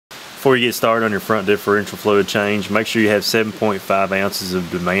Before you get started on your front differential fluid change, make sure you have 7.5 ounces of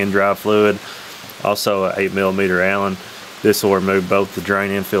demand drive fluid, also an 8mm Allen. This will remove both the drain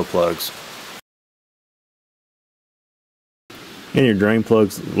and fill plugs. And your drain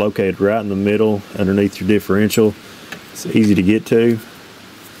plug's located right in the middle underneath your differential. It's easy to get to.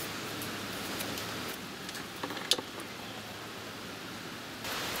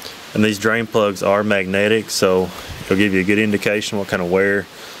 And these drain plugs are magnetic, so it'll give you a good indication what kind of wear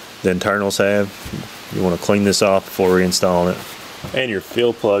the internals have. You want to clean this off before reinstalling it. And your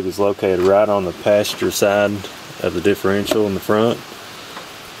fill plug is located right on the passenger side of the differential in the front.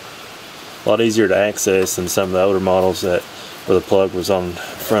 A lot easier to access than some of the older models where the plug was on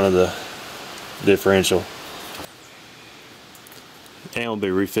front of the differential. And we'll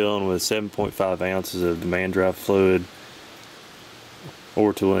be refilling with 7.5 ounces of demand drive fluid,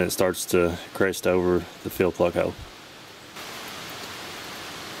 or till when it starts to crest over the fill plug hole.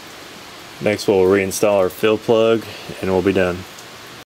 Next we'll reinstall our fill plug and we'll be done.